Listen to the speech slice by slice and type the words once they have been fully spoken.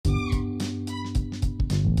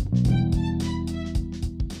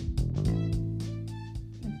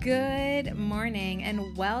Good morning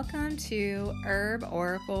and welcome to Herb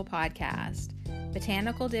Oracle Podcast,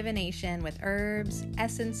 botanical divination with herbs,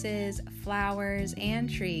 essences, flowers, and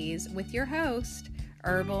trees with your host,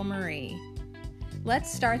 Herbal Marie.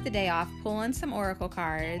 Let's start the day off pulling some oracle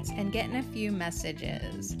cards and getting a few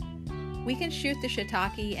messages. We can shoot the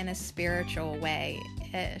shiitake in a spiritual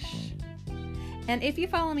way-ish. And if you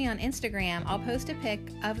follow me on Instagram, I'll post a pic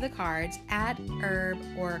of the cards at Herb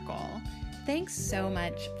Oracle. Thanks so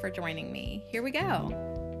much for joining me. Here we go.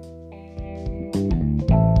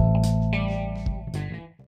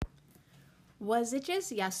 Was it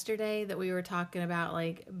just yesterday that we were talking about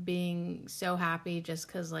being so happy just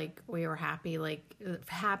because we were happy,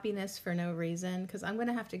 happiness for no reason? Because I'm going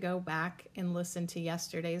to have to go back and listen to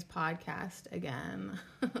yesterday's podcast again.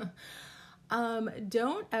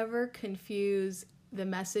 Don't ever confuse the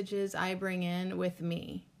messages I bring in with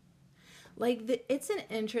me. It's an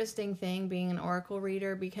interesting thing being an oracle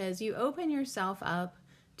reader because you open yourself up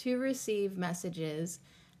to receive messages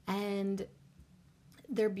and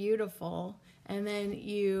they're beautiful. And then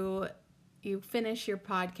you finish your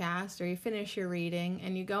podcast or you finish your reading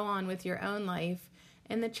and you go on with your own life.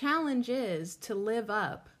 And the challenge is to live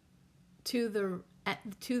up to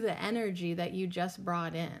the energy that you just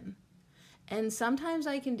brought in. And sometimes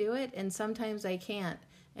I can do it and sometimes I can't.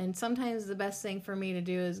 And sometimes the best thing for me to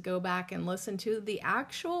do is go back and listen to the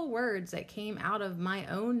actual words that came out of my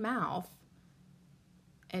own mouth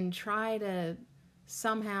and try to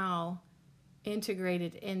somehow integrate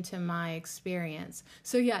it into my experience.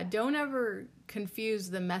 So yeah, don't ever confuse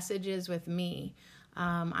the messages with me.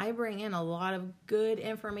 I bring in a lot of good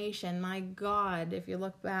information. My God, if you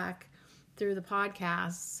look back through the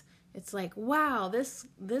podcasts, it's like, wow, this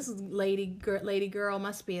lady girl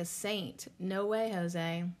must be a saint. No way,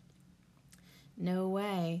 Jose. No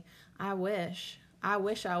way. I wish I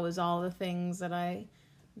was all the things that I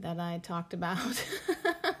talked about.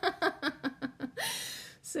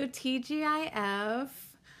 So TGIF,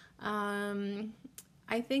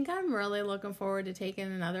 I think I'm really looking forward to taking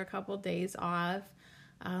another couple days off.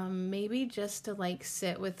 Maybe just to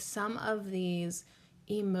sit with some of these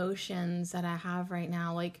emotions that I have right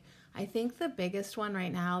now. I think the biggest one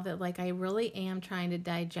right now that I really am trying to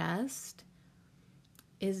digest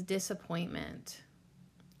is disappointment.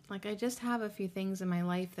 I just have a few things in my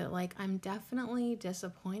life that I'm definitely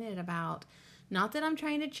disappointed about. Not that I'm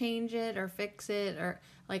trying to change it or fix it or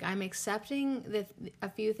I'm accepting a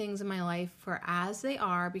few things in my life for as they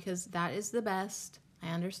are because that is the best.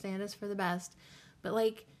 I understand it's for the best. But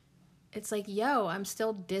it's yo, I'm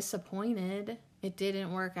still disappointed. It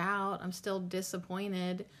didn't work out. I'm still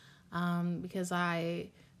disappointed. Because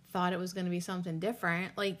I thought it was going to be something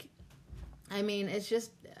different. It's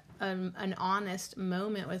just an honest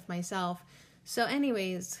moment with myself. So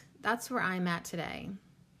anyways, that's where I'm at today.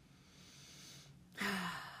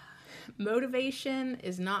 Motivation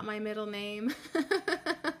is not my middle name.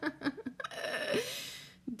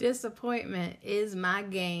 Disappointment is my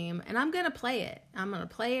game, and I'm going to play it. I'm going to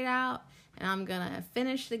play it out, and I'm going to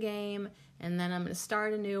finish the game. And then I'm going to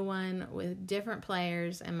start a new one with different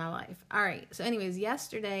players in my life. All right. So anyways,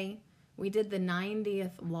 yesterday we did the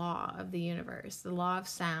 90th law of the universe, the law of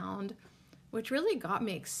sound, which really got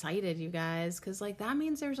me excited, you guys, because that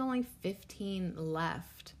means there's only 15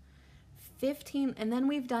 left. 15. And then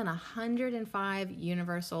we've done 105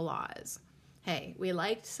 universal laws. Hey, we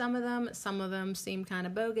liked some of them. Some of them seemed kind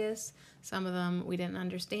of bogus. Some of them we didn't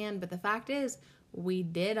understand. But the fact is, we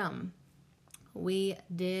did them. We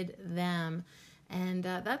did them. And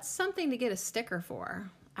that's something to get a sticker for.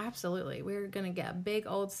 Absolutely. We're going to get a big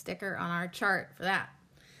old sticker on our chart for that.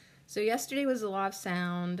 So yesterday was the law of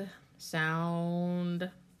sound.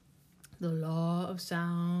 The law of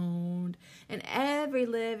sound. And every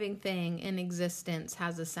living thing in existence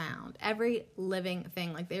has a sound. Every living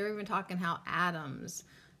thing. They were even talking how atoms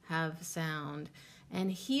have sound. And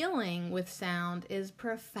healing with sound is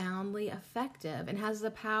profoundly effective and has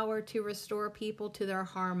the power to restore people to their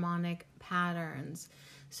harmonic patterns.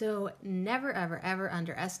 So never, ever, ever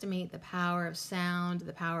underestimate the power of sound,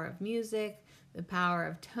 the power of music, the power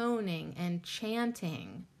of toning and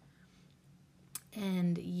chanting.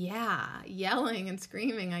 And yeah, yelling and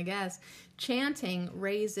screaming, I guess. Chanting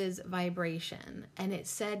raises vibration. And it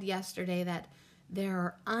said yesterday that there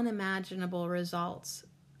are unimaginable results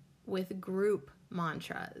with group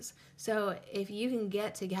mantras. So if you can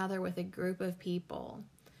get together with a group of people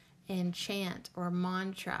and chant or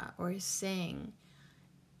mantra or sing,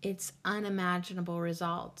 it's unimaginable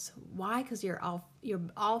results. Why? Because you're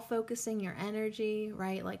all focusing your energy,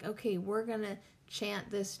 right? Okay, we're gonna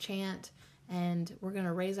chant this chant and we're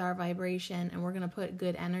gonna raise our vibration and we're gonna put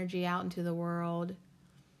good energy out into the world.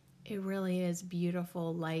 It really is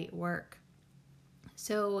beautiful, light work.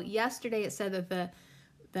 So yesterday it said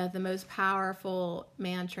that the most powerful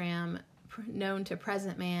mantra known to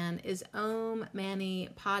present man is Om Mani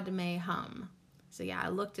Padme Hum. So yeah, I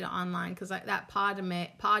looked it online because that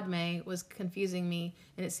Padme was confusing me,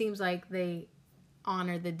 and it seems like they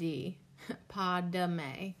honor the D.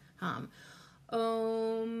 Padme Hum.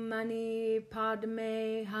 Om Mani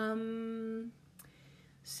Padme Hum.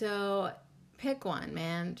 So pick one,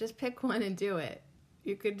 man. Just pick one and do it.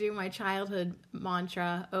 You could do my childhood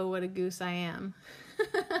mantra, oh, what a goose I am.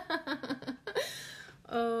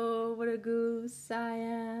 Oh, what a goose I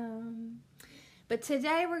am. But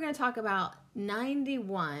today we're going to talk about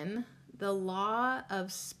 91, the law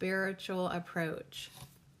of spiritual approach.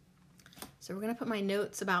 So we're going to put my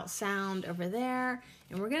notes about sound over there,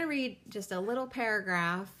 and we're going to read just a little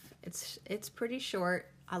paragraph. It's pretty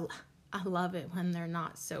short. I love it when they're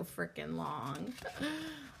not so freaking long.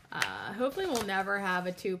 Hopefully we'll never have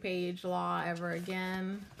a 2-page law ever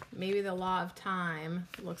again. Maybe the law of time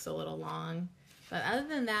looks a little long. But other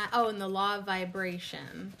than that, and the law of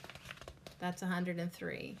vibration, that's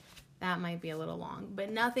 103. That might be a little long,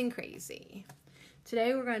 but nothing crazy.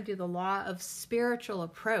 Today we're going to do the law of spiritual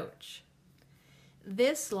approach.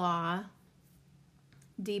 This law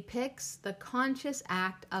depicts the conscious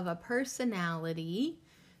act of a personality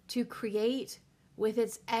to create with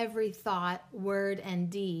its every thought, word, and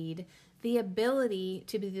deed, the ability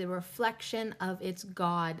to be the reflection of its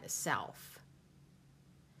God self.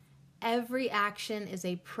 Every action is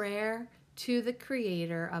a prayer to the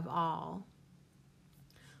Creator of all.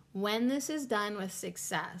 When this is done with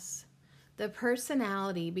success, the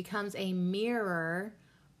personality becomes a mirror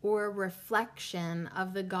or reflection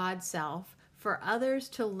of the God self for others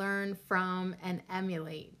to learn from and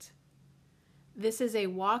emulate. This is a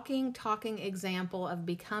walking, talking example of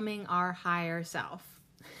becoming our higher self.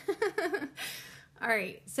 All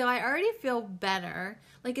right, so I already feel better.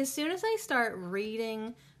 Like as soon as I start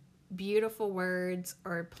reading beautiful words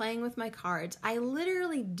or playing with my cards, I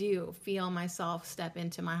literally do feel myself step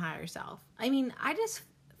into my higher self. I mean, I just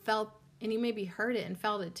felt, and you maybe heard it and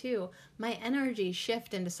felt it too, my energy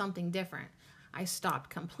shift into something different. I stopped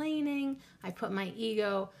complaining. I put my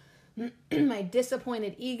ego, my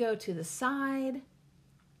disappointed ego to the side.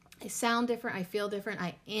 I sound different. I feel different.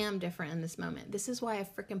 I am different in this moment. This is why I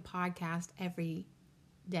freaking podcast every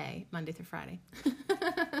day, Monday through Friday.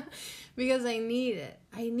 Because I need it.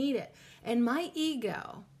 I need it. And my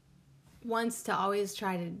ego wants to always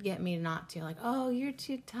try to get me not to. Like, oh, you're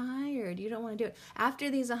too tired. You don't want to do it. After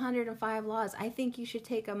these 105 laws, I think you should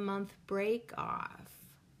take a month break off.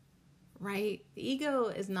 Right? The ego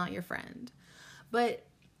is not your friend. But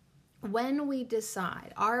when we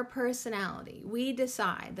decide, our personality, we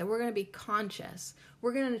decide that we're going to be conscious,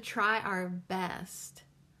 we're going to try our best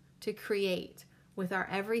to create with our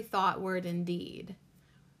every thought, word, and deed.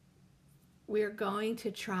 We're going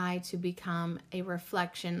to try to become a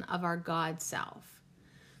reflection of our God self.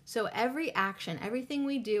 So every action, everything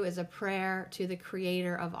we do is a prayer to the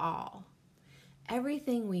Creator of all.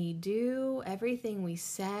 Everything we do, everything we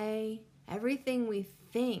say, everything we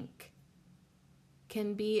think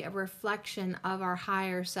can be a reflection of our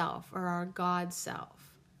higher self or our God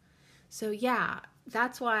self. So yeah,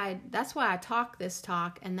 that's why I talk this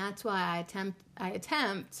talk, and that's why I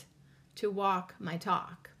attempt to walk my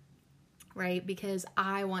talk, right? Because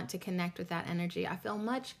I want to connect with that energy. I feel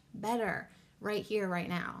much better right here, right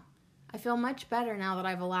now. I feel much better now that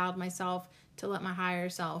I've allowed myself to let my higher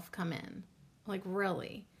self come in. Like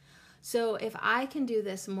really. So if I can do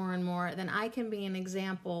this more and more, then I can be an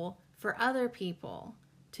example for other people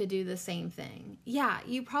to do the same thing. Yeah,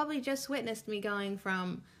 you probably just witnessed me going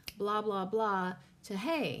from blah, blah, blah to,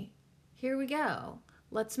 hey, here we go.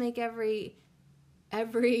 Let's make every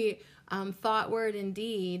thought, word, and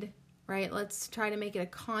deed, right? Let's try to make it a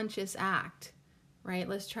conscious act, right?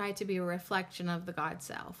 Let's try to be a reflection of the God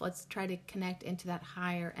self. Let's try to connect into that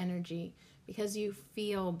higher energy because you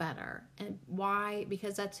feel better. And why?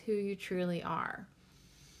 Because that's who you truly are.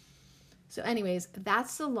 So anyways,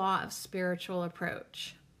 that's the law of spiritual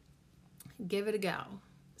approach. Give it a go.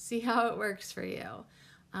 See how it works for you.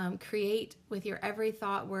 Create with your every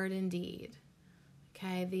thought, word, and deed.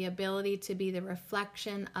 Okay, the ability to be the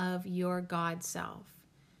reflection of your God self.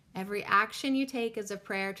 Every action you take is a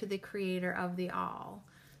prayer to the Creator of the all.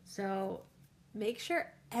 So make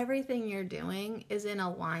sure everything you're doing is in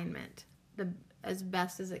alignment as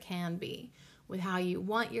best as it can be with how you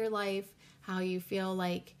want your life, how you feel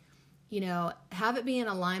like, have it be in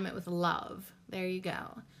alignment with love. There you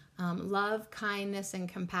go. Love, kindness, and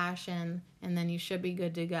compassion, and then you should be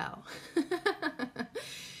good to go.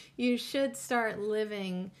 You should start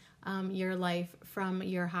living your life from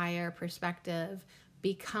your higher perspective,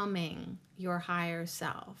 becoming your higher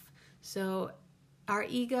self. So our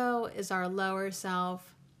ego is our lower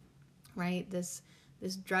self, right? This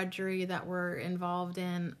drudgery that we're involved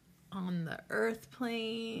in on the earth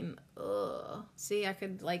plane. Ugh. See, I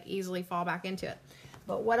could like easily fall back into it.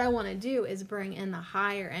 But what I want to do is bring in the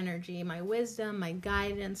higher energy, my wisdom, my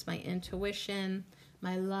guidance, my intuition,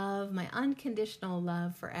 my love, my unconditional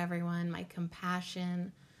love for everyone, my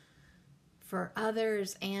compassion for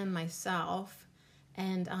others and myself,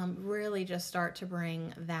 and really just start to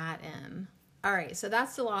bring that in. All right, so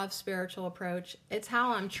that's the law of spiritual approach. It's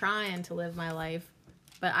how I'm trying to live my life,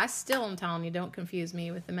 but I still am telling you, don't confuse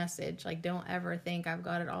me with the message. Like, don't ever think I've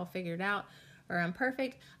got it all figured out or I'm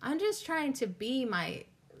perfect. I'm just trying to be my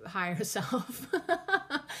higher self.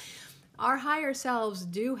 Our higher selves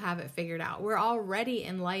do have it figured out. We're already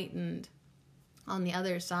enlightened on the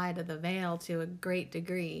other side of the veil to a great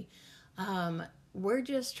degree. We're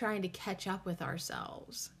just trying to catch up with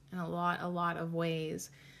ourselves in a lot of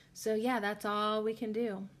ways. So yeah, that's all we can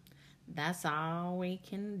do. That's all we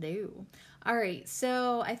can do. All right,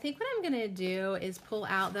 so I think what I'm going to do is pull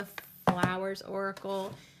out the Flowers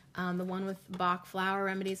Oracle, the one with Bach flower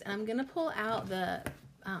remedies, and I'm going to pull out the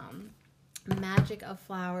Magic of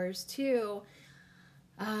Flowers too,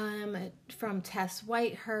 from Tess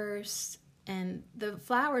Whitehurst. And the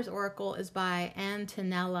Flowers Oracle is by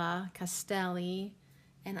Antonella Castelli.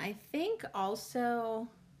 And I think also,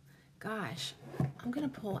 gosh, I'm going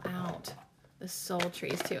to pull out the Soul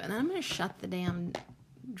Trees too. And then I'm going to shut the damn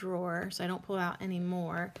drawer so I don't pull out any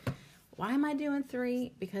more. Why am I doing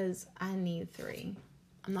 3? Because I need 3.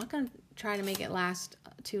 I'm not going to try to make it last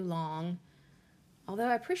too long. Although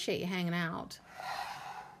I appreciate you hanging out.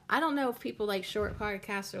 I don't know if people like short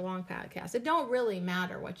podcasts or long podcasts. It don't really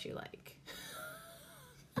matter what you like.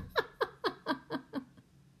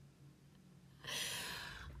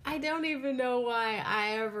 I don't even know why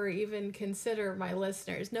I ever even consider my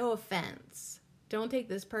listeners. No offense. Don't take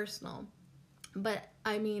this personal. But,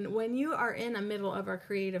 I mean, when you are in the middle of a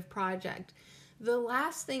creative project, the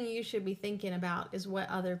last thing you should be thinking about is what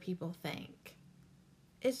other people think.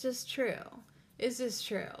 It's just true. It's just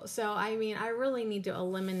true. So, I mean, I really need to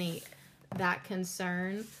eliminate that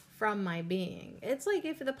concern from my being. It's like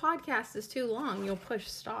if the podcast is too long, you'll push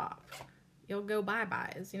stop. You'll go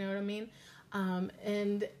bye-byes, you know what I mean?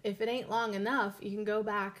 And if it ain't long enough, you can go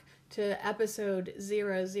back to episode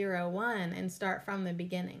 001 and start from the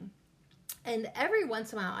beginning. And every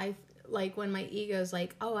once in a while, I like when my ego's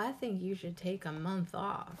like, oh, I think you should take a month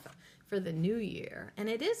off for the new year. And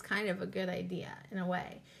it is kind of a good idea in a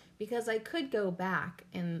way, because I could go back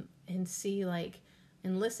and see like,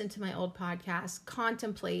 and listen to my old podcasts,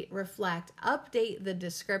 contemplate, reflect, update the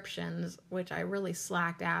descriptions, which I really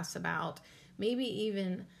slacked ass about. Maybe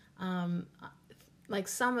even, like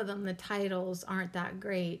some of them, the titles aren't that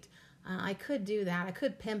great. I could do that. I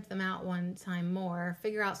could pimp them out one time more,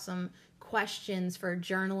 figure out some questions for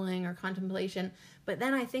journaling or contemplation. But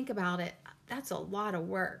then I think about it, that's a lot of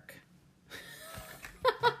work.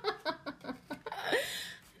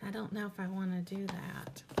 I don't know if I want to do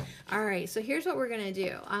that. All right, so here's what we're going to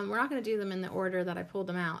do. We're not going to do them in the order that I pulled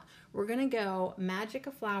them out. We're going to go Magic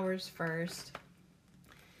of Flowers first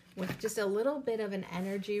with just a little bit of an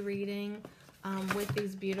energy reading with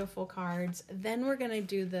these beautiful cards. Then we're going to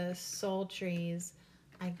do the Soul Trees,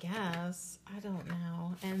 I guess. I don't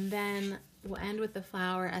know. And then we'll end with the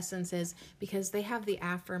flower essences because they have the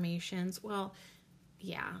affirmations. Well,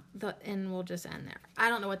 yeah, and we'll just end there. I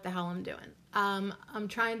don't know what the hell I'm doing. I'm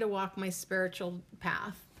trying to walk my spiritual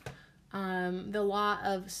path. The law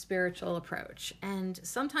of spiritual approach. And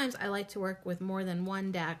sometimes I like to work with more than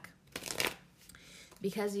one deck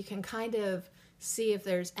because you can kind of see if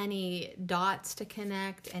there's any dots to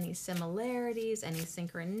connect, any similarities, any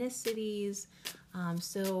synchronicities.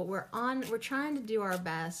 So we're trying to do our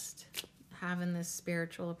best having this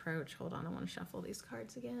spiritual approach. Hold on, I want to shuffle these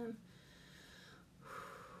cards again.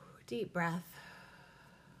 Deep breath.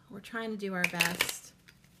 We're trying to do our best.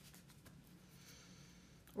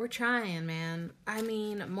 We're trying, man. I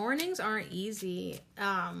mean, mornings aren't easy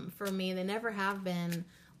for me. They never have been.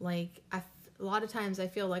 Like, a lot of times I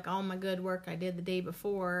feel like all my good work I did the day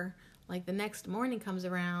before, like the next morning comes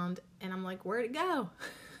around and I'm like, where'd it go?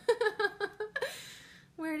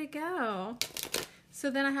 Where'd it go? So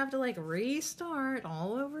then I have to like restart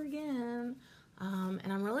all over again.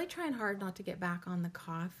 And I'm really trying hard not to get back on the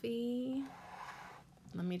coffee.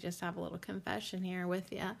 Let me just have a little confession here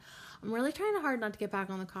with you. I'm really trying hard not to get back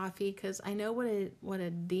on the coffee because I know what a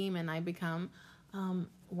demon I become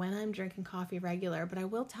when I'm drinking coffee regular. But I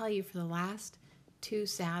will tell you, for the last 2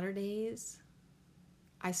 Saturdays,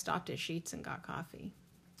 I stopped at Sheetz and got coffee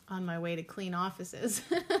on my way to clean offices.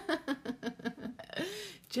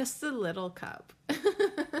 Just a little cup.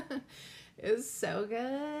 It was so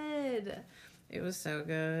good. It was so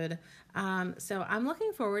good. So I'm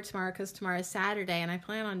looking forward to tomorrow because tomorrow is Saturday and I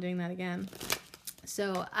plan on doing that again.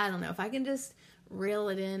 So I don't know if I can just reel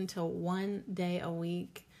it into one day a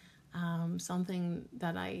week, something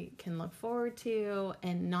that I can look forward to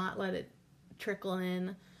and not let it trickle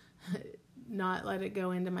in, not let it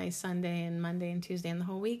go into my Sunday and Monday and Tuesday and the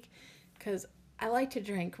whole week, because I like to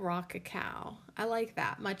drink raw cacao. I like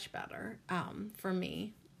that much better for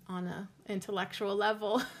me on a intellectual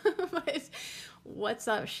level. But what's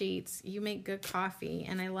up, Sheetz? You make good coffee,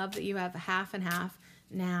 and I love that you have half and half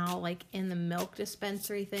now, like in the milk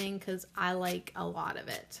dispensary thing, because I like a lot of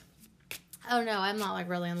it. Oh no, I'm not like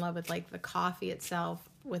really in love with like the coffee itself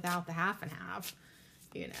without the half and half,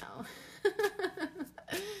 you know.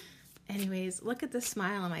 Anyways, look at the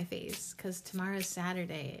smile on my face because tomorrow's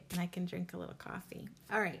Saturday and I can drink a little coffee.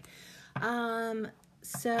 All right.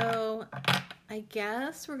 So I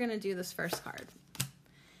guess we're going to do this first card.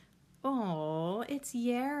 Oh, it's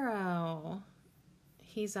Yarrow.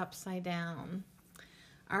 He's upside down.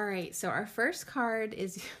 All right. So our first card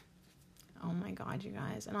is, oh my God, you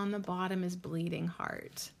guys. And on the bottom is Bleeding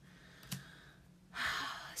Heart.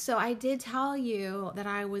 So I did tell you that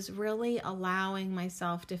I was really allowing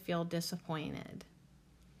myself to feel disappointed.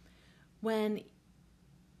 When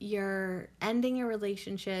you're ending a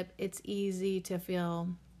relationship, it's easy to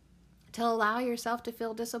allow yourself to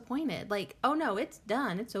feel disappointed. Like, oh no, it's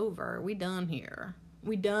done. It's over. We done here.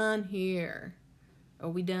 We done here. Or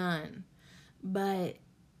we done. But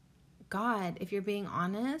God, if you're being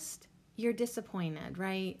honest, you're disappointed,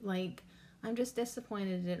 right? Like, I'm just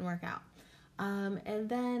disappointed it didn't work out. And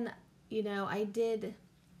then, you know, I did,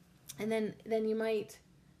 and then you might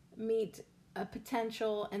meet a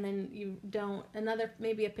potential, and then you don't,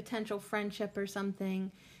 maybe a potential friendship or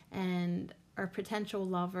something, or potential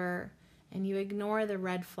lover, and you ignore the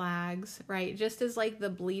red flags, right? Just as like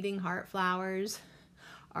the bleeding heart flowers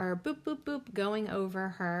are boop, boop, boop going over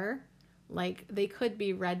her, like they could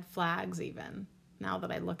be red flags even. Now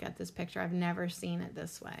that I look at this picture, I've never seen it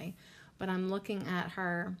this way, but I'm looking at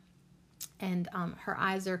her. And her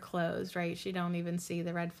eyes are closed, right? She don't even see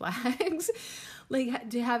the red flags.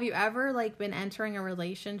 Like, have you ever like been entering a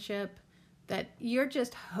relationship that you're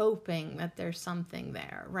just hoping that there's something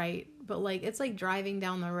there, right? But like, it's like driving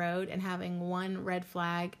down the road and having one red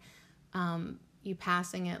flag, you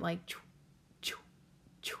passing it like,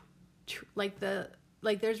 like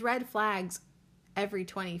there's red flags every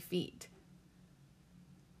 20 feet.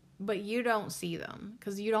 But you don't see them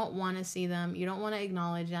because you don't want to see them. You don't want to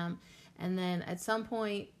acknowledge them. And then at some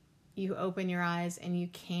point, you open your eyes and you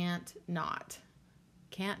can't not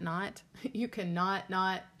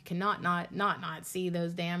see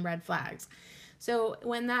those damn red flags. So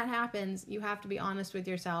when that happens, you have to be honest with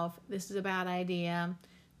yourself. This is a bad idea.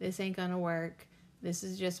 This ain't gonna work. This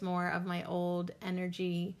is just more of my old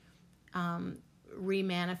energy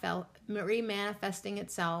remanifesting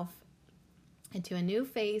itself into a new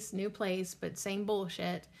face, new place, but same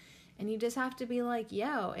bullshit. And you just have to be like,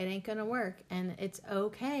 yo, it ain't gonna work. And it's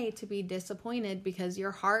okay to be disappointed because your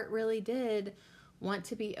heart really did want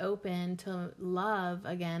to be open to love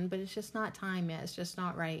again, but it's just not time yet. It's just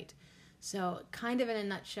not right. So kind of in a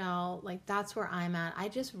nutshell, like that's where I'm at. I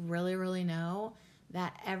just really, really know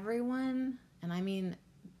that everyone, and I mean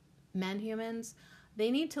men, humans, they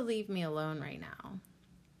need to leave me alone right now.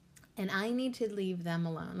 And I need to leave them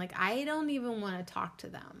alone. Like I don't even want to talk to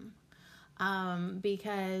them.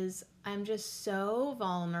 Because I'm just so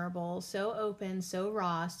vulnerable, so open, so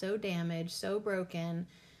raw, so damaged, so broken,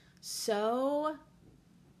 so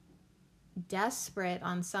desperate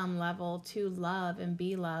on some level to love and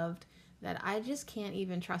be loved that I just can't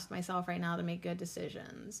even trust myself right now to make good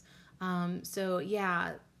decisions. So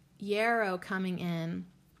yeah, Yarrow coming in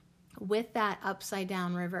with that upside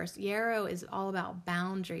down reverse. Yarrow is all about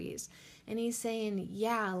boundaries. And he's saying,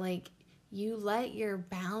 yeah, like, you let your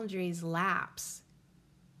boundaries lapse,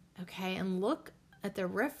 okay? And look at the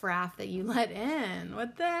riffraff that you let in.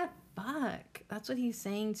 What the fuck? That's what he's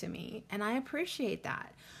saying to me. And I appreciate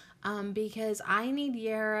that because I need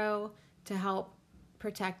Yarrow to help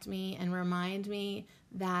protect me and remind me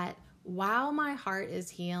that while my heart is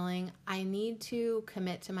healing, I need to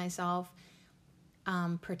commit to myself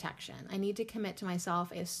protection. I need to commit to myself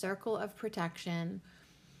a circle of protection,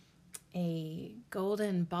 a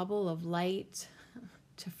golden bubble of light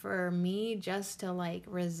for me just to like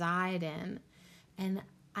reside in. And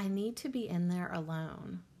I need to be in there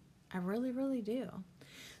alone. I really, really do.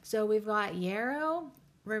 So we've got Yarrow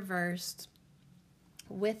reversed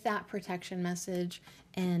with that protection message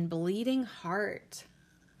and bleeding heart.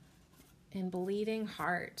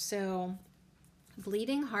 So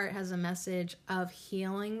bleeding heart has a message of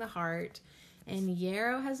healing the heart, and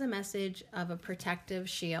yarrow has a message of a protective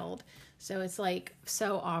shield. So it's like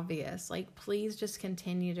so obvious. Like, please just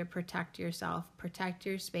continue to protect yourself, protect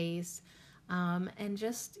your space, and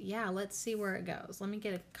just, yeah, let's see where it goes. Let me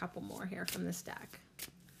get a couple more here from this deck.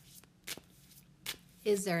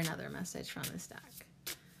 Is there another message from this deck?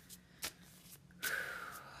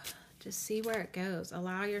 Just see where it goes.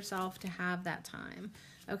 Allow yourself to have that time.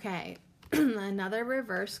 Okay, another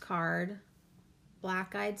reverse card,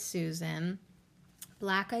 Black-Eyed Susan.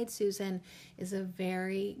 Black-Eyed Susan is a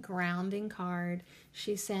very grounding card.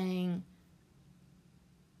 She's saying,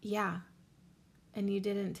 yeah, and you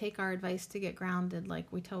didn't take our advice to get grounded like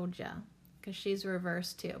we told you, because she's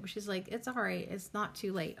reversed too. But she's like, it's all right. It's not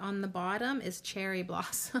too late. On the bottom is Cherry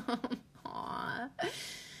Blossom. Aww.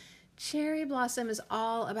 Cherry Blossom is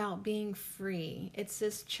all about being free. It's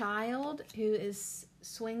this child who is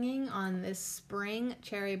swinging on this spring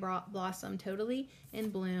cherry blossom, totally in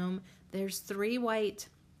bloom. There's 3 white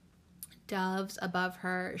doves above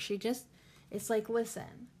her. It's like,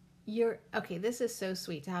 listen, okay, this is so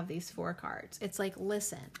sweet to have these 4 cards. It's like,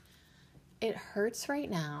 listen, it hurts right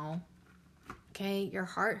now. Okay, your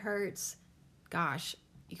heart hurts. Gosh,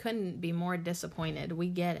 you couldn't be more disappointed. We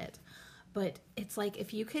get it. But it's like,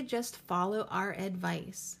 if you could just follow our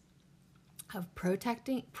advice of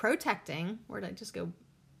protecting, where did I just go?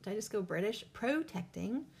 Did I just go British?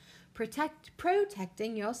 Protecting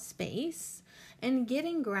your space and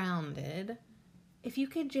getting grounded. If you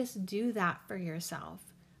could just do that for yourself,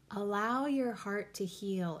 allow your heart to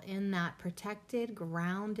heal in that protected,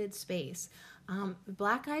 grounded space.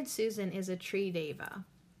 Black-Eyed Susan is a tree deva.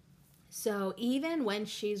 So even when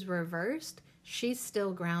she's reversed, she's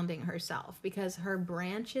still grounding herself because her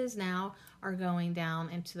branches now are going down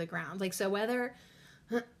into the ground. Like, so whether,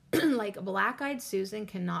 like, Black-Eyed Susan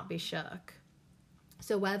cannot be shook.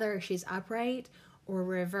 So whether she's upright or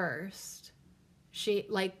reversed,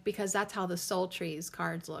 because that's how the Soul Trees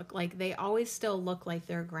cards look. Like, they always still look like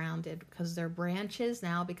they're grounded because their branches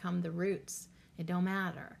now become the roots. It don't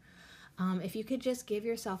matter. If you could just give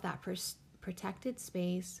yourself that protected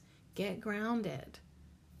space, get grounded.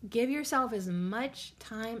 Give yourself as much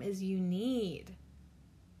time as you need.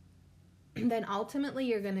 Then ultimately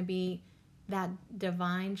you're going to be that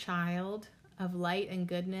divine child of light and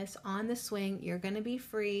goodness on the swing. You're going to be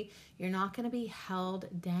free. You're not going to be held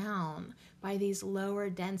down by these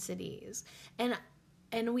lower densities.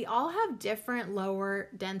 And we all have different lower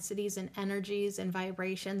densities and energies and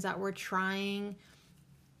vibrations that we're trying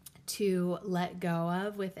to let go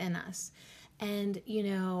of within us. And, you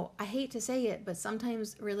know, I hate to say it, but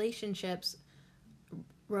sometimes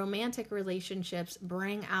romantic relationships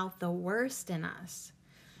bring out the worst in us.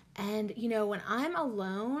 And, you know, when I'm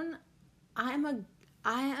alone, I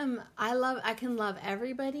can love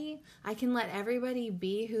everybody. I can let everybody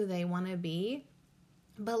be who they want to be.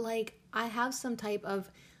 But, like, I have some type of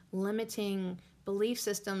limiting belief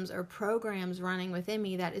systems or programs running within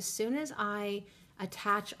me that as soon as I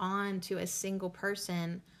attach on to a single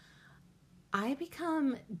person, I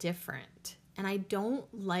become different and I don't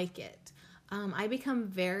like it. I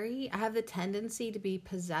have the tendency to be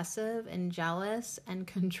possessive and jealous and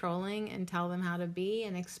controlling and tell them how to be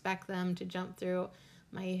and expect them to jump through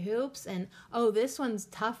my hoops. And, oh, this one's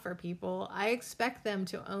tough for people. I expect them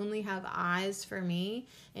to only have eyes for me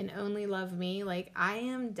and only love me. Like, I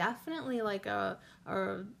am definitely like a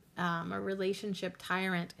relationship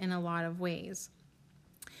tyrant in a lot of ways.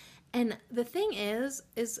 And the thing is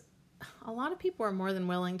a lot of people are more than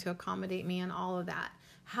willing to accommodate me in all of that.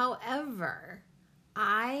 However,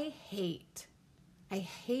 I hate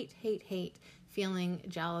feeling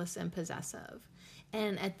jealous and possessive.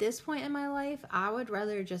 And at this point in my life, I would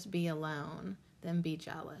rather just be alone than be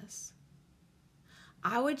jealous.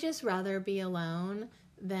 I would just rather be alone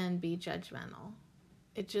than be judgmental.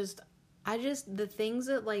 The things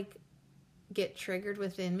that, like, get triggered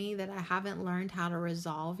within me that I haven't learned how to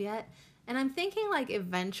resolve yet. And I'm thinking, like,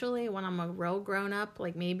 eventually when I'm a real grown up,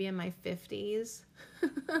 like maybe in my 50s,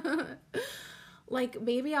 like,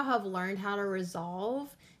 maybe I'll have learned how to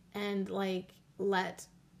resolve and, like, let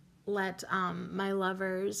my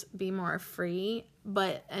lovers be more free.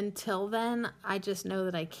 But until then, I just know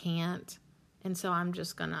that I can't. And so I'm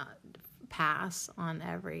just gonna pass on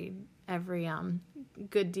every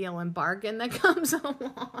good deal and bargain that comes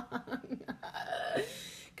along.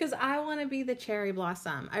 Because I want to be the cherry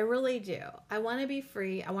blossom. I really do. I want to be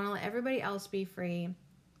free. I want to let everybody else be free.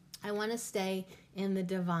 I want to stay in the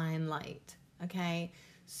divine light. Okay?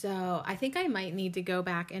 So I think I might need to go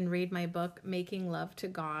back and read my book, Making Love to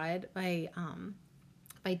God by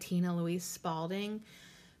Tina Louise Spalding,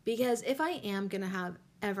 because if I am going to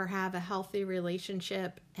ever have a healthy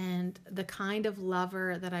relationship and the kind of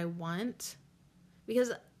lover that I want,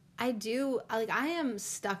 because I am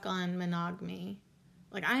stuck on monogamy.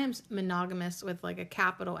 Like, I am monogamous with, like, a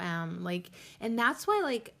capital M. Like, and that's why,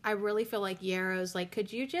 like, I really feel like Yarrow's like,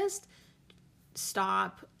 could you just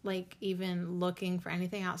stop, like, even looking for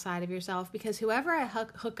anything outside of yourself? Because whoever I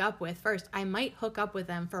hook up with first, I might hook up with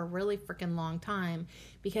them for a really freaking long time,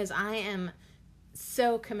 because I am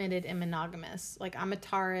so committed and monogamous. Like, I'm a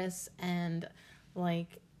Taurus, and,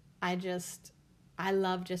 like, I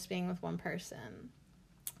love just being with one person.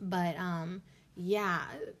 But, yeah,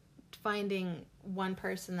 finding one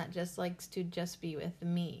person that just likes to just be with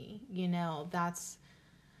me, you know, that's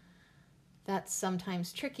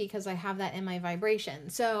sometimes tricky because I have that in my vibration.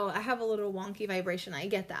 So I have a little wonky vibration. I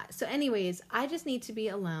get that. So anyways, I just need to be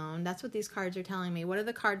alone. That's what these cards are telling me. What are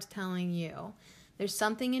the cards telling you? There's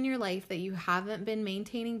something in your life that you haven't been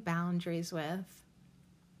maintaining boundaries with.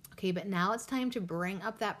 Okay, but now it's time to bring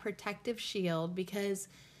up that protective shield, because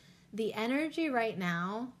the energy right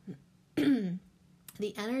now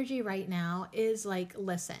is like,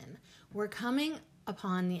 listen, we're coming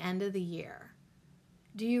upon the end of the year.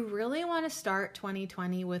 Do you really want to start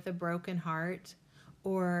 2020 with a broken heart,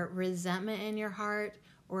 or resentment in your heart,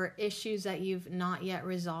 or issues that you've not yet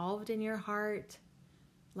resolved in your heart?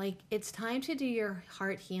 Like, it's time to do your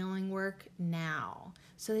heart healing work now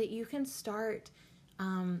so that you can start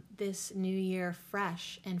this new year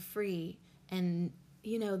fresh and free, and,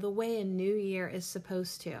 you know, the way a new year is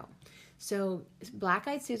supposed to. So Black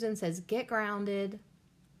Eyed Susan says, get grounded,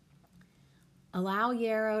 allow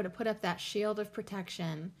Yarrow to put up that shield of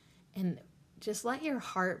protection, and just let your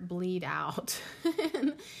heart bleed out.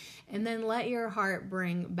 And then let your heart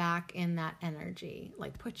bring back in that energy.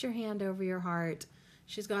 Like, put your hand over your heart.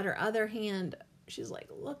 She's got her other hand, she's like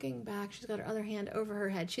looking back. She's got her other hand over her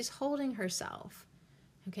head. She's holding herself.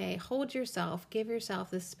 Okay, hold yourself. Give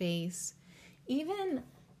yourself the space. Even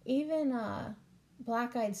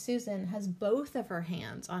Black Eyed Susan has both of her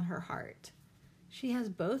hands on her heart. She has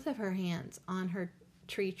both of her hands on her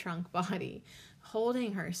tree trunk body,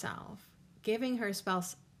 holding herself, giving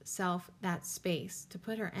herself that space to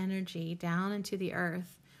put her energy down into the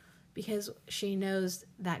earth, because she knows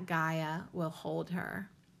that Gaia will hold her.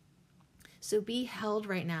 So be held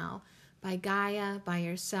right now by Gaia, by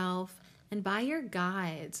yourself, and by your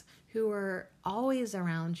guides who are always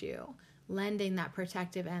around you, lending that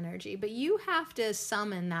protective energy. But you have to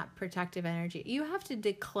summon that protective energy. You have to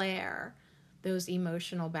declare those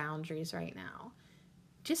emotional boundaries right now.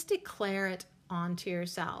 Just declare it onto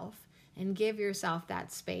yourself and give yourself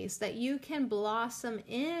that space that you can blossom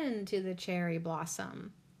into the cherry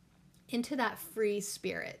blossom, into that free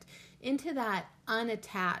spirit, into that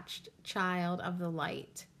unattached child of the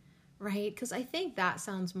light, right? Because I think that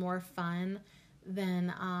sounds more fun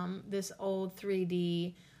than this old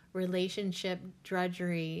 3D relationship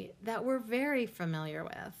drudgery that we're very familiar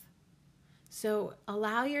with. So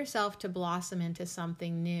allow yourself to blossom into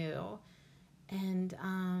something new. And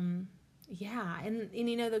and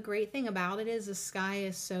you know, the great thing about it is the sky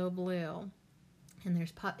is so blue.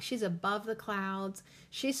 And she's above the clouds.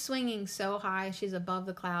 She's swinging so high, she's above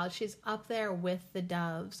the clouds. She's up there with the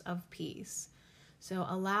doves of peace. So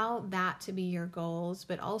allow that to be your goals,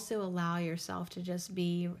 but also allow yourself to just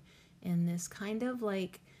be in this kind of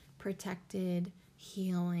like protected,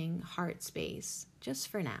 healing heart space just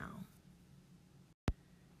for now.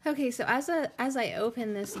 Okay, so as I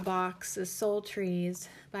open this box, the Soul Trees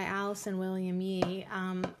by Allison William Yee,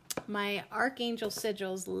 my Archangel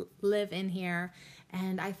Sigils live in here,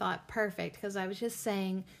 and I thought perfect, because I was just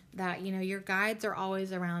saying that, you know, your guides are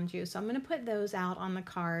always around you. So I'm going to put those out on the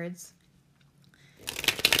cards,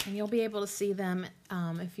 and you'll be able to see them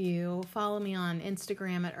if you follow me on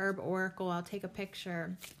Instagram at Herb Oracle. I'll take a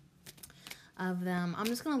picture of them. I'm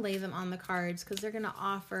just going to lay them on the cards because they're going to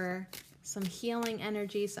offer some healing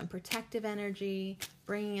energy, some protective energy,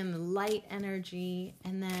 bringing in the light energy,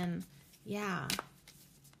 and then,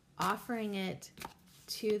 offering it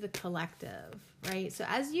to the collective, right? So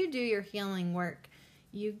as you do your healing work,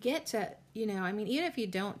 you get to, you know, I mean, even if you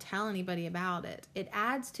don't tell anybody about it, it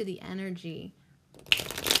adds to the energy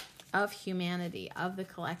of humanity, of the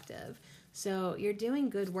collective. So you're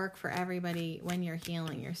doing good work for everybody when you're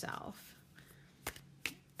healing yourself.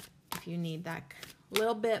 If you need that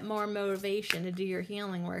little bit more motivation to do your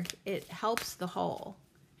healing work, it helps the whole.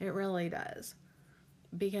 It really does.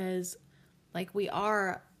 Because like we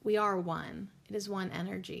are one. It is one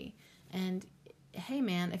energy. And hey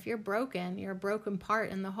man, if you're broken, you're a broken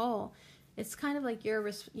part in the whole. It's kind of like your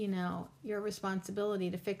responsibility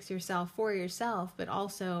to fix yourself for yourself, but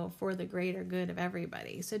also for the greater good of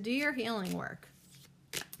everybody. So do your healing work.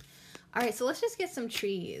 All right, so let's just get some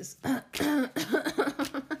trees.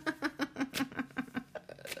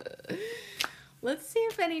 Let's see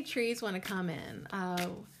if any trees want to come in.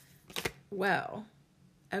 Whoa.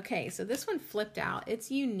 Okay, so this one flipped out. It's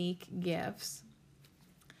unique gifts.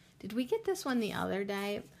 Did we get this one the other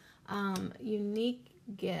day? Unique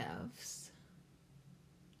gifts.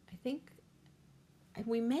 I think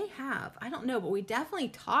we may have. I don't know, but we definitely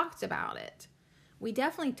talked about it. We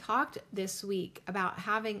definitely talked this week about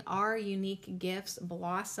having our unique gifts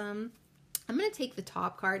blossom. I'm going to take the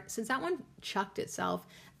top card. Since that one chucked itself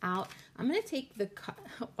out, I'm going to take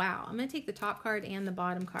I'm going to take the top card and the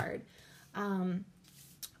bottom card,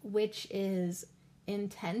 which is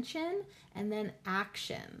intention and then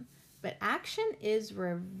action. But action is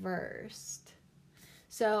reversed.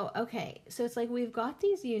 So, okay, so it's like we've got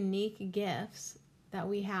these unique gifts that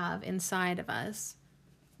we have inside of us.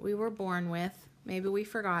 We were born with. Maybe we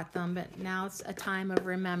forgot them, but now it's a time of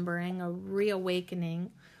remembering, a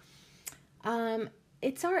reawakening.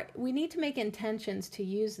 We need to make intentions to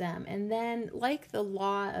use them. And then, like the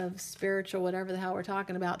law of spiritual, whatever the hell we're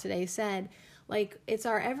talking about today said, like it's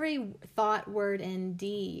our every thought, word, and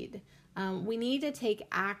deed. We need to take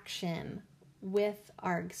action with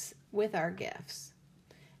our gifts.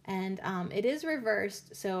 And it is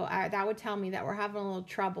reversed, so that would tell me that we're having a little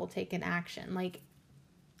trouble taking action. Like,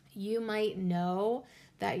 you might know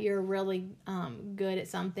that you're really good at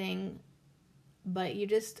something, but you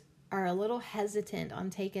just are a little hesitant on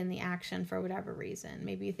taking the action for whatever reason.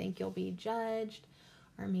 Maybe you think you'll be judged,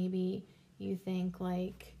 or maybe you think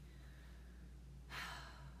like,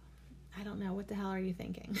 I don't know, what the hell are you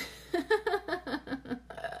thinking?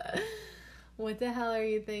 What the hell are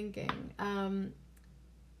you thinking?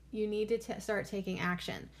 You need to start taking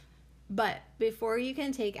action. But before you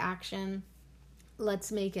can take action,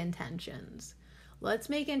 let's make intentions. Let's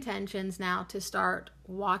make intentions now to start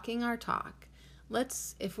walking our talk.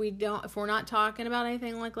 If we're not talking about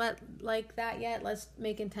anything like that yet, let's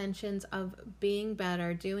make intentions of being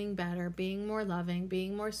better, doing better, being more loving,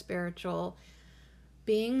 being more spiritual,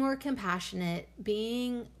 being more compassionate,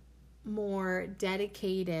 being more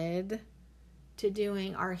dedicated to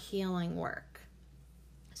doing our healing work.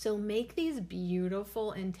 So make these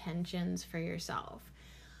beautiful intentions for yourself.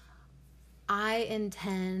 I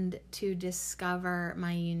intend to discover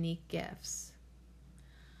my unique gifts.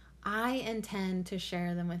 I intend to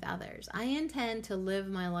share them with others. I intend to live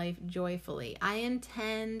my life joyfully. I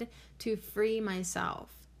intend to free myself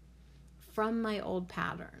from my old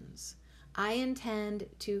patterns. I intend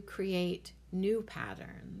to create new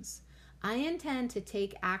patterns. I intend to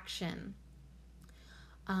take action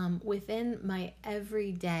within my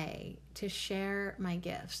everyday to share my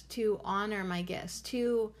gifts, to honor my gifts,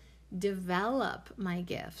 to develop my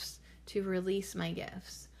gifts, to release my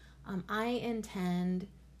gifts. I intend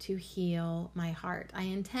to heal my heart. I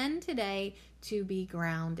intend today to be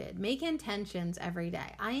grounded. Make intentions every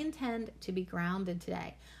day. I intend to be grounded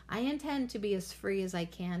today. I intend to be as free as I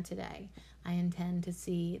can today. I intend to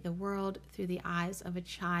see the world through the eyes of a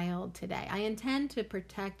child today. I intend to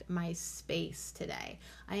protect my space today.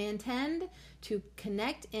 I intend to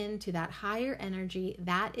connect into that higher energy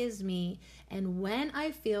that is me. And when I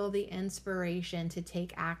feel the inspiration to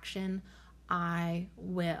take action, I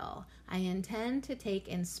will. I intend to take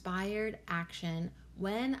inspired action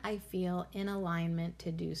when I feel in alignment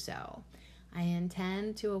to do so. I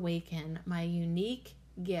intend to awaken my unique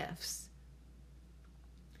gifts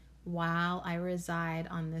while I reside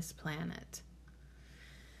on this planet.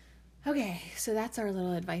 Okay, so that's our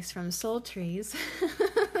little advice from Soul Trees.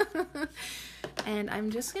 And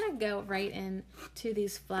I'm just going to go right into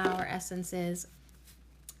these flower essences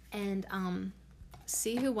and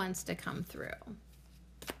see who wants to come through.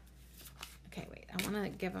 Okay, wait, I want to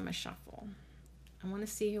give them a shuffle. I want to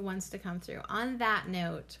see who wants to come through. On that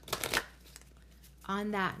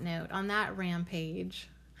rampage,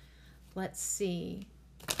 let's see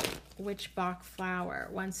which Bach flower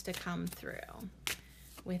wants to come through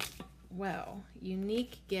with,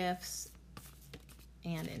 unique gifts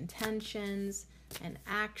and intentions and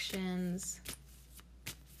actions.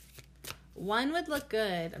 One would look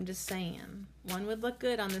good, I'm just saying. One would look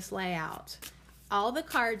good on this layout. All the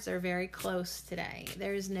cards are very close today.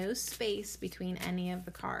 There's no space between any of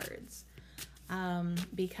the cards.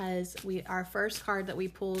 Because our first card that we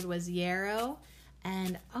pulled was Yarrow,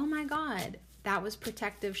 and oh my god, that was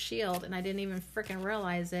Protective Shield, and I didn't even freaking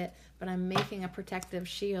realize it, but I'm making a protective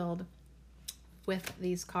shield with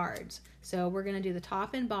these cards. So we're going to do the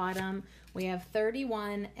top and bottom. We have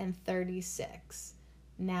 31 and 36.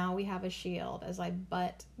 Now we have a shield as I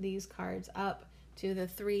butt these cards up to the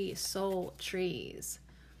 3 soul trees.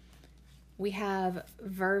 We have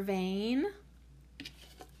Vervain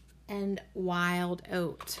and Wild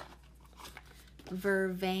Oat.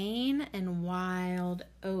 Vervain and Wild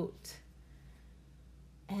Oat.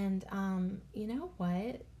 And you know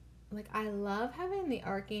what? Like, I love having the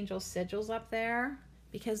Archangel sigils up there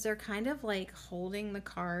because they're kind of like holding the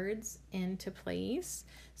cards into place.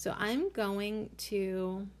 So I'm going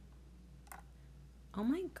to, oh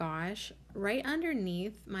my gosh, right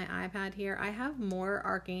underneath my iPad here, I have more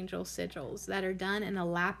Archangel sigils that are done in a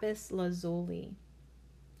lapis lazuli.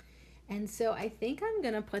 And so I think I'm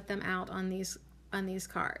going to put them out on these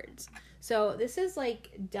cards. So this is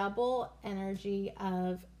like double energy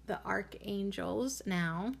of the archangels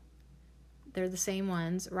now. They're the same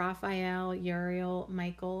ones: Raphael, Uriel,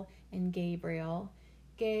 Michael, and Gabriel.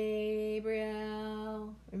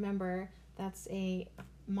 Gabriel. Remember, that's a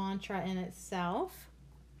mantra in itself.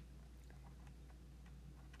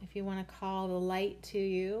 If you want to call the light to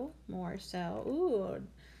you more so. Ooh,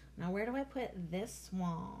 now where do I put this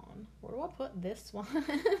one? Where do I put this one?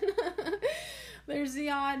 There's the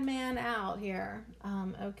odd man out here.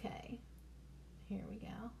 Okay. Here we go.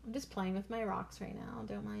 I'm just playing with my rocks right now.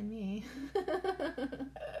 Don't mind me.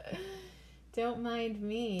 Don't mind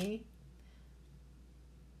me.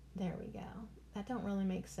 There we go. That don't really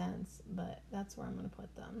make sense, but that's where I'm going to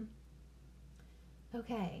put them.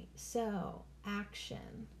 Okay, so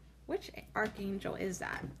action. Which archangel is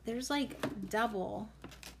that? There's like double.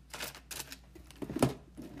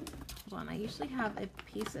 Hold on, I usually have a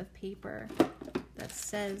piece of paper that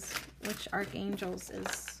says which archangels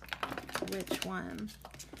is which one.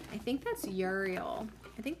 I think that's Uriel.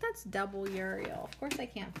 I think that's double Uriel. Of course I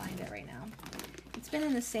can't find it right now. It's been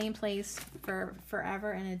in the same place for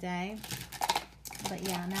forever and a day. But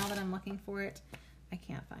yeah, now that I'm looking for it, I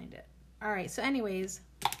can't find it. All right, so anyways,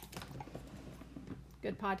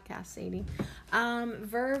 good podcast, Sadie.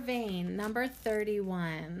 Vervain, number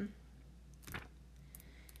 31.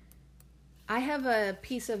 I have a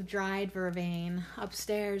piece of dried vervain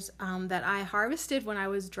upstairs that I harvested when I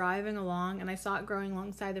was driving along, and I saw it growing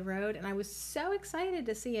alongside the road, and I was so excited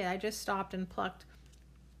to see it. I just stopped and plucked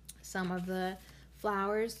some of the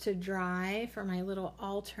flowers to dry for my little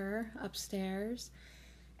altar upstairs.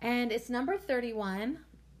 And it's number 31.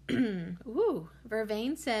 Ooh,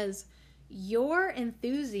 Vervain says, your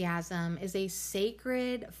enthusiasm is a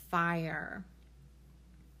sacred fire.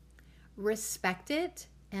 Respect it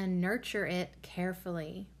and nurture it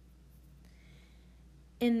carefully.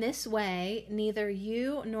 In this way, neither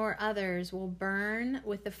you nor others will burn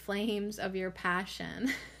with the flames of your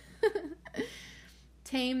passion.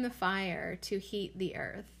 Tame the fire to heat the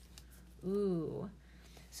earth. Ooh.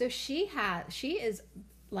 So she is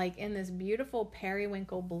like in this beautiful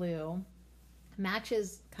periwinkle blue.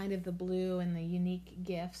 Matches kind of the blue and the unique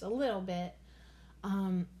gifts a little bit.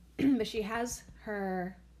 But she has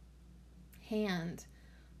her hand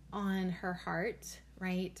on her heart,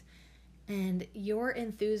 right? And your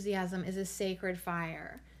enthusiasm is a sacred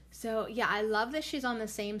fire. So yeah, I love that she's on the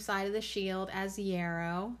same side of the shield as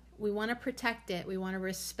Yarrow. We want to protect it. We want to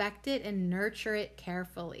respect it and nurture it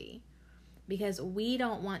carefully, because we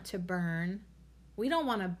don't want to burn. We don't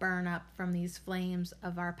want to burn up from these flames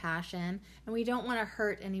of our passion, and we don't want to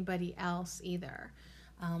hurt anybody else either.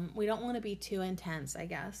 We don't want to be too intense, I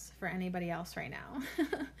guess, for anybody else right now.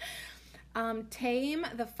 Tame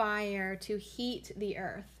the fire to heat the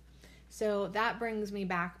earth. So that brings me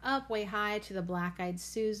back up way high to the Black-Eyed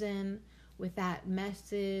Susan with that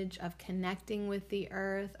message of connecting with the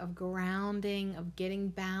earth, of grounding, of getting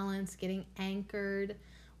balanced, getting anchored.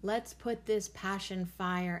 Let's put this passion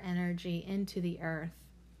fire energy into the earth.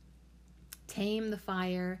 Tame the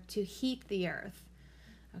fire to heat the earth.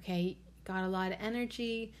 Okay, got a lot of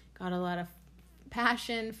energy, got a lot of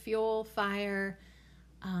passion, fuel, fire.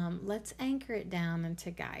 Let's anchor it down into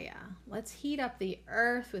Gaia. Let's heat up the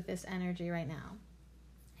earth with this energy right now.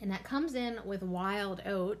 And that comes in with Wild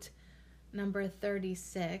Oat, number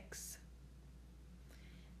 36.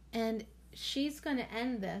 And she's going to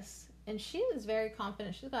end this. And she is very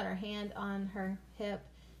confident. She's got her hand on her hip.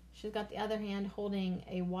 She's got the other hand holding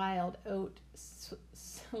a wild oat,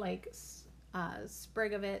 sprig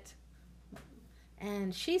of it.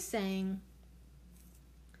 And she's saying,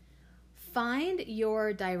 find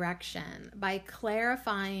your direction by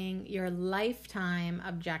clarifying your lifetime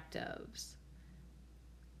objectives.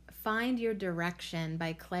 Find your direction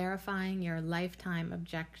by clarifying your lifetime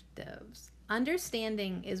objectives.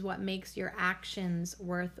 Understanding is what makes your actions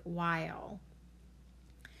worthwhile.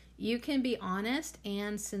 You can be honest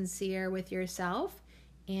and sincere with yourself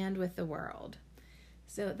and with the world.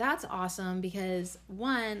 So that's awesome because,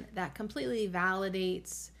 one, that completely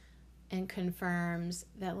validates and confirms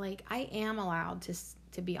that, like, I am allowed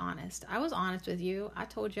to be honest. I was honest with you. I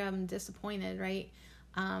told you I'm disappointed, right?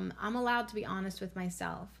 I'm allowed to be honest with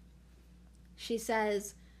myself. She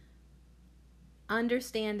says,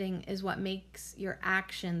 understanding is what makes your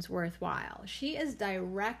actions worthwhile. She is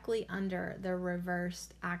directly under the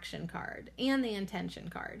reversed action card and the intention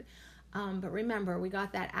card. But remember, we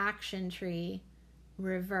got that action tree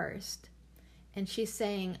reversed. And she's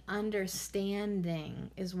saying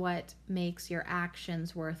understanding is what makes your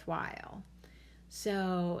actions worthwhile.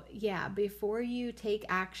 So, yeah, before you take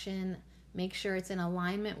action, make sure it's in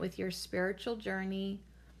alignment with your spiritual journey.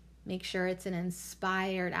 Make sure it's an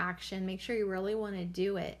inspired action. Make sure you really want to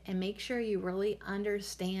do it. And make sure you really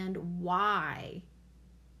understand why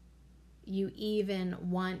you even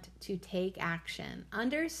want to take action.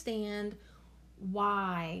 Understand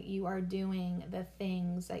why you are doing the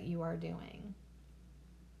things that you are doing.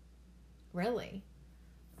 Really.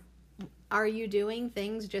 Are you doing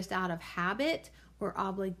things just out of habit or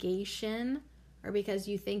obligation, or because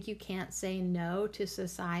you think you can't say no to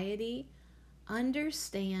society?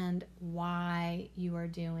 Understand why you are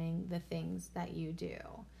doing the things that you do.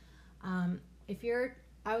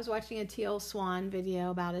 I was watching a Teal Swan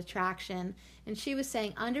video about attraction, and she was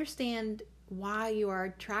saying, understand why you are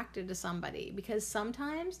attracted to somebody, because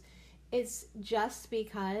sometimes it's just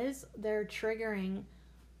because they're triggering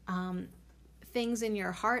things in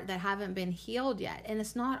your heart that haven't been healed yet, and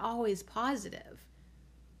it's not always positive.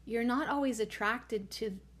 You're not always attracted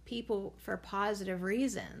to people for positive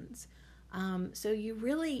reasons. So you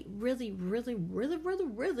really, really, really, really, really,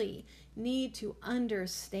 really need to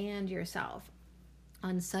understand yourself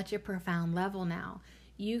on such a profound level now.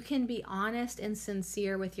 You can be honest and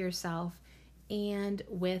sincere with yourself and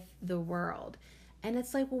with the world. And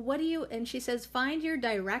it's like, well, and she says, find your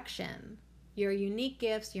direction, your unique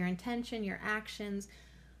gifts, your intention, your actions.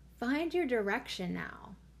 Find your direction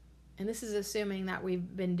now. And this is assuming that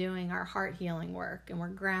we've been doing our heart healing work and we're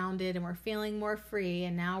grounded and we're feeling more free,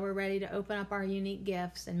 and now we're ready to open up our unique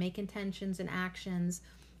gifts and make intentions and actions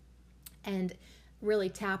and really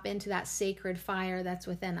tap into that sacred fire that's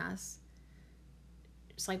within us.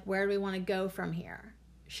 It's like, where do we want to go from here?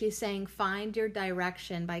 She's saying, find your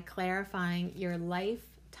direction by clarifying your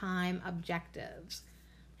lifetime objectives.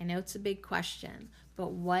 I know it's a big question,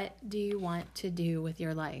 but what do you want to do with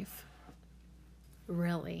your life?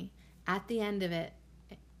 Really? At the end of it,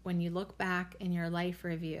 when you look back in your life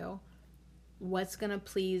review, what's going to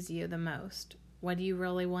please you the most? What do you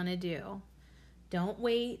really want to do? Don't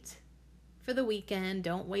wait for the weekend.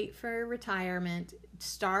 Don't wait for retirement.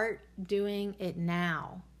 Start doing it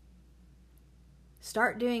now.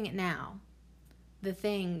 Start doing it now. The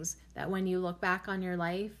things that when you look back on your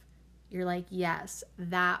life, you're like, yes,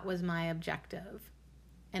 that was my objective.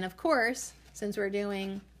 And of course, since we're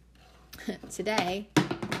doing today,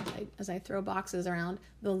 as I throw boxes around,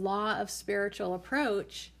 the law of spiritual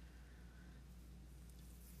approach,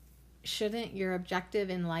 shouldn't your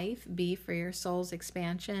objective in life be for your soul's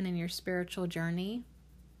expansion and your spiritual journey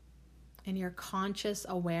and your conscious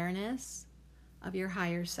awareness of your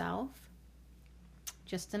higher self?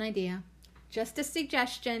 Just an idea, just a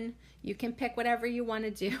suggestion. You can pick whatever you want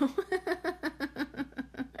to do.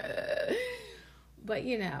 But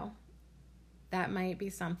that might be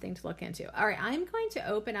something to look into. All right, I'm going to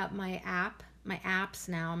open up my apps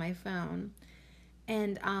now on my phone,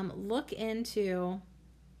 and look into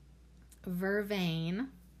vervain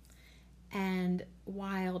and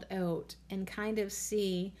wild oat and kind of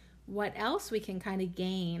see what else we can kind of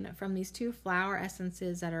gain from these two flower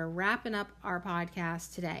essences that are wrapping up our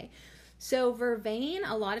podcast today. So vervain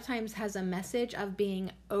a lot of times has a message of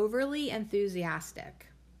being overly enthusiastic.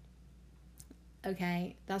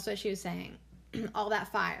 Okay, that's what she was saying. All that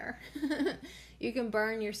fire. You can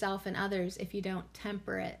burn yourself and others if you don't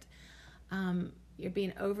temper it. You're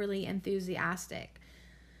being overly enthusiastic.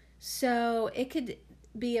 So it could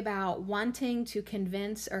be about wanting to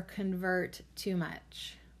convince or convert too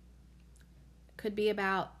much. It could be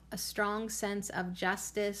about a strong sense of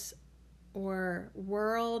justice or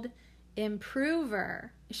world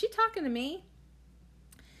improver. Is she talking to me?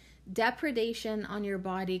 Depredation on your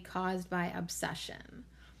body caused by obsession.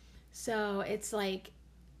 So it's like,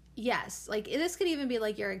 yes, like this could even be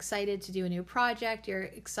like you're excited to do a new project. You're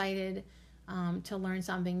excited to learn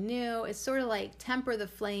something new. It's sort of like temper the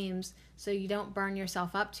flames so you don't burn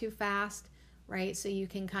yourself up too fast, right? So you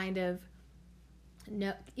can kind of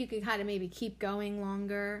maybe keep going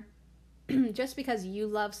longer. Just because you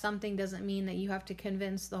love something doesn't mean that you have to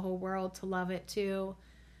convince the whole world to love it too.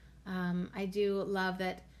 I do love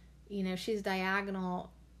that, she's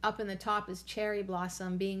diagonal. Up in the top is Cherry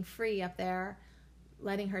Blossom, being free up there,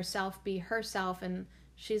 letting herself be herself, and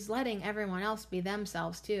she's letting everyone else be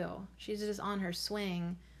themselves too. She's just on her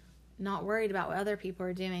swing, not worried about what other people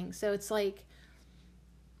are doing. So it's like,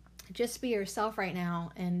 just be yourself right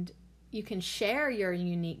now, and you can share your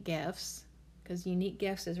unique gifts, because unique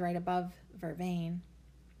gifts is right above Vervain.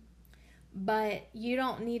 But you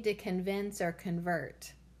don't need to convince or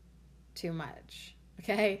convert too much,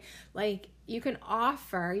 okay? Like, you can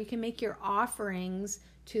make your offerings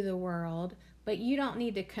to the world, but you don't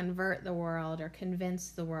need to convert the world or convince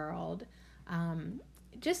the world.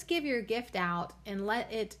 Just give your gift out and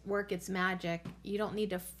let it work its magic. You don't need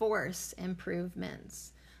to force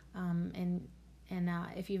improvements. And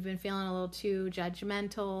if you've been feeling a little too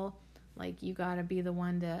judgmental, like you got to be the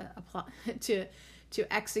one to apply to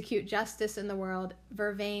execute justice in the world,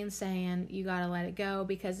 Vervain's saying you got to let it go,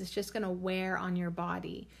 because it's just going to wear on your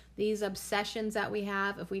body. These obsessions that we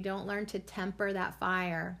have, if we don't learn to temper that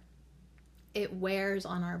fire, it wears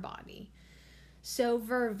on our body. So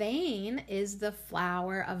Vervain is the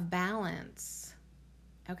flower of balance.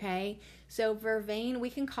 Okay? So Vervain, we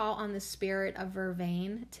can call on the spirit of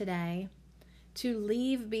Vervain today to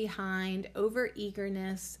leave behind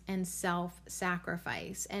over-eagerness and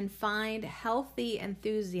self-sacrifice and find healthy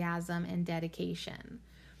enthusiasm and dedication.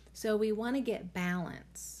 So we want to get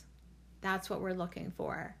balance. That's what we're looking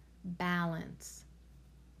for, balance.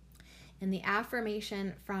 And the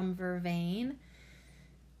affirmation from Vervain,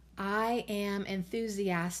 I am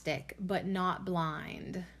enthusiastic but not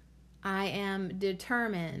blind. I am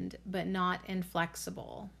determined but not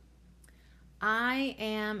inflexible. I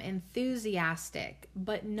am enthusiastic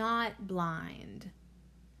but not blind.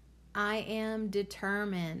 I am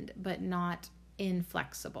determined but not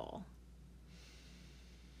inflexible.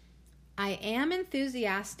 I am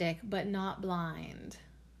enthusiastic but not blind.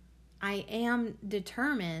 I am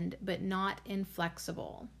determined but not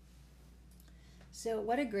inflexible. So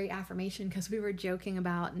what a great affirmation, because we were joking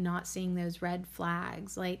about not seeing those red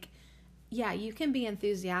flags. Like, yeah, you can be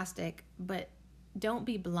enthusiastic, but don't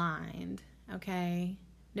be blind. Okay,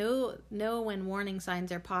 know when warning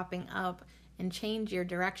signs are popping up, and change your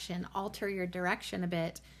direction, alter your direction a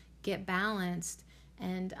bit, get balanced,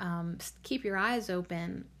 and keep your eyes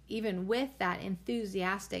open, even with that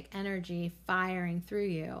enthusiastic energy firing through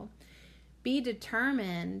you. Be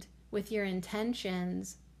determined with your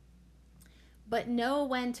intentions, but know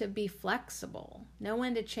when to be flexible. Know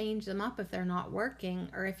when to change them up if they're not working,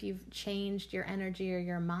 or if you've changed your energy or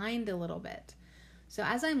your mind a little bit. So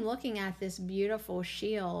as I'm looking at this beautiful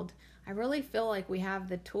shield, I really feel like we have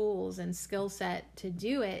the tools and skill set to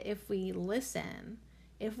do it if we listen.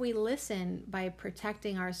 If we listen by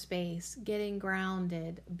protecting our space, getting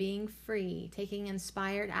grounded, being free, taking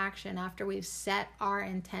inspired action after we've set our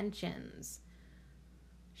intentions,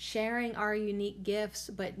 sharing our unique gifts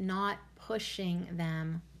but not pushing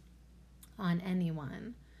them on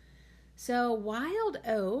anyone. So Wild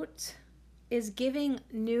Oat is giving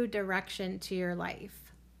new direction to your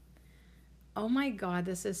life. Oh my God,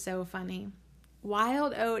 this is so funny.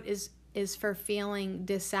 Wild Oat is for feeling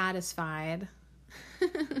dissatisfied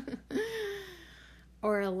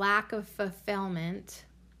or a lack of fulfillment.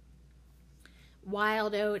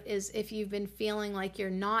 Wild Oat is if you've been feeling like you're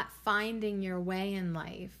not finding your way in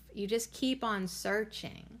life. You just keep on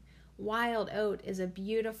searching. Wild Oat is a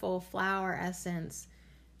beautiful flower essence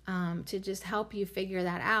to just help you figure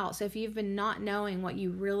that out. So if you've been not knowing what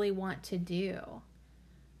you really want to do,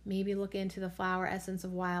 maybe look into the flower essence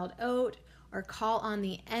of Wild Oat, or call on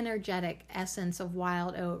the energetic essence of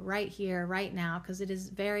Wild Oat right here, right now, because it is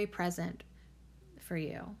very present for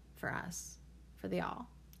you, for us, for the all.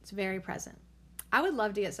 It's very present. I would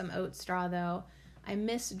love to get some oat straw though. I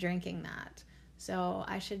miss drinking that. So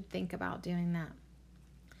I should think about doing that.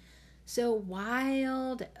 So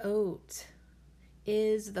Wild Oat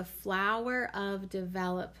is the flower of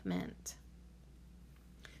development.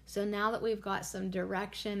 So now that we've got some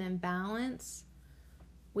direction and balance,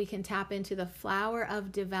 we can tap into the flower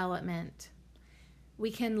of development.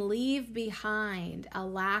 We can leave behind a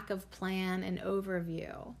lack of plan and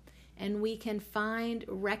overview, and we can find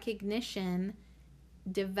recognition,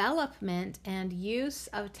 development, and use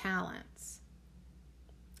of talents.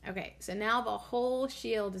 Okay, so now the whole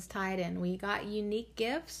shield is tied in. We got unique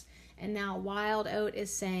gifts, and now Wild Oat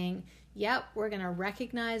is saying, yep, we're going to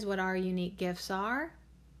recognize what our unique gifts are.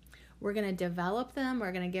 We're going to develop them.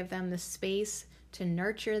 We're going to give them the space to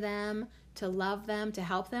nurture them, to love them, to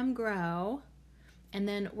help them grow. And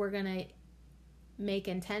then we're going to make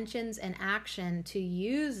intentions and action to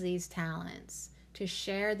use these talents, to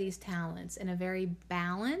share these talents in a very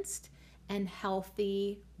balanced and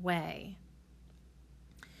healthy way.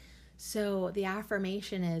 So the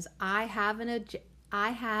affirmation is, I have an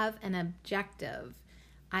objective,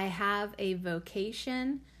 I have a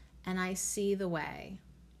vocation, and I see the way.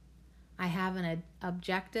 I have an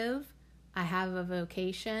objective, I have a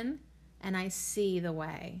vocation, and I see the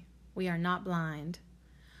way. We are not blind.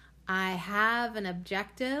 I have an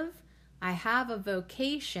objective, I have a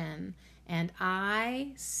vocation, and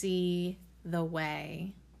I see the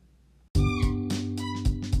way.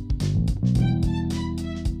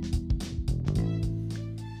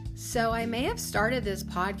 So I may have started this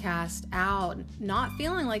podcast out not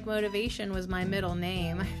feeling like motivation was my middle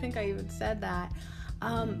name. I think I even said that.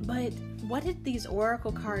 But what did these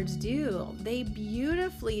oracle cards do? They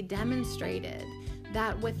beautifully demonstrated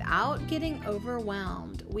that without getting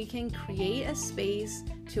overwhelmed, we can create a space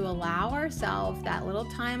to allow ourselves that little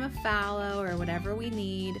time of fallow or whatever we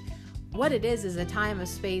need. What it is a time of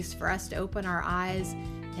space for us to open our eyes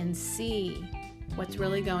and see what's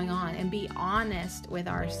really going on and be honest with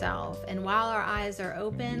ourselves. And while our eyes are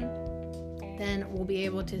open, then we'll be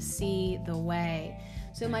able to see the way.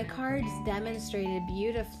 So my cards demonstrated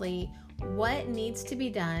beautifully what needs to be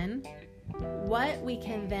done, what we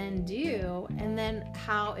can then do, and then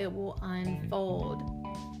how it will unfold.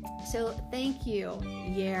 So thank you,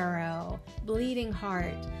 Yarrow, Bleeding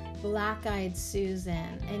Heart, Black-Eyed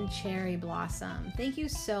Susan, and Cherry Blossom. Thank you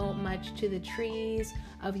so much to the trees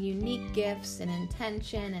of unique gifts and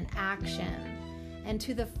intention and action, and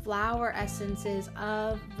to the flower essences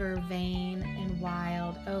of Vervain and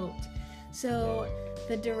Wild Oat. So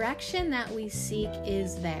the direction that we seek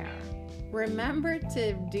is there. Remember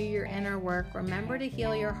to do your inner work. Remember to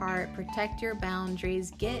heal your heart, protect your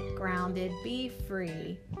boundaries, get grounded, be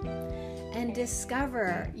free, and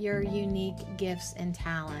discover your unique gifts and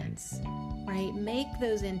talents, right? Make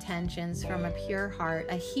those intentions from a pure heart,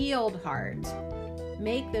 a healed heart.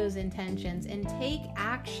 Make those intentions and take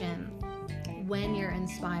action when you're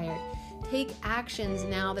inspired. Take actions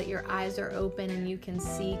now that your eyes are open and you can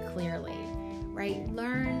see clearly, right?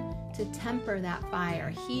 Learn to temper that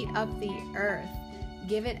fire, heat up the earth,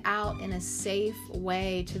 give it out in a safe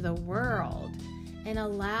way to the world, and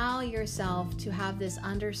allow yourself to have this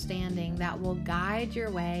understanding that will guide your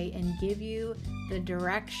way and give you the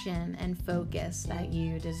direction and focus that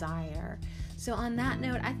you desire. So on that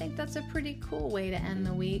note, I think that's a pretty cool way to end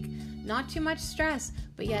the week. Not too much stress,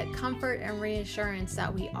 but yet comfort and reassurance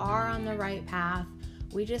that we are on the right path.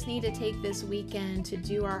 We just need to take this weekend to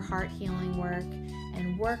do our heart healing work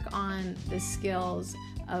and work on the skills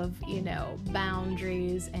of,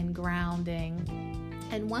 boundaries and grounding.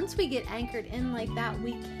 And once we get anchored in like that,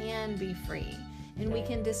 we can be free and we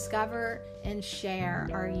can discover and share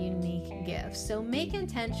our unique gifts. So make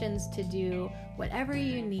intentions to do whatever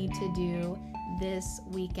you need to do this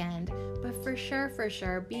weekend, but for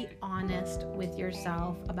sure, be honest with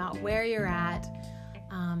yourself about where you're at,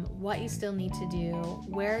 what you still need to do,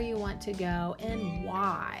 where you want to go, and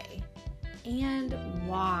why.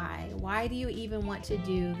 Why do you even want to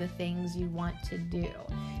do the things you want to do?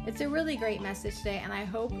 It's a really great message today, and I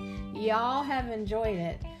hope y'all have enjoyed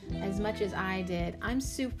it as much as I did. I'm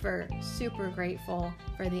super grateful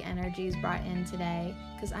for the energies brought in today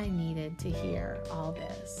because I needed to hear all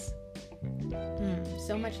this.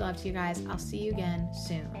 So much love to you guys. I'll see you again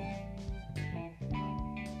soon.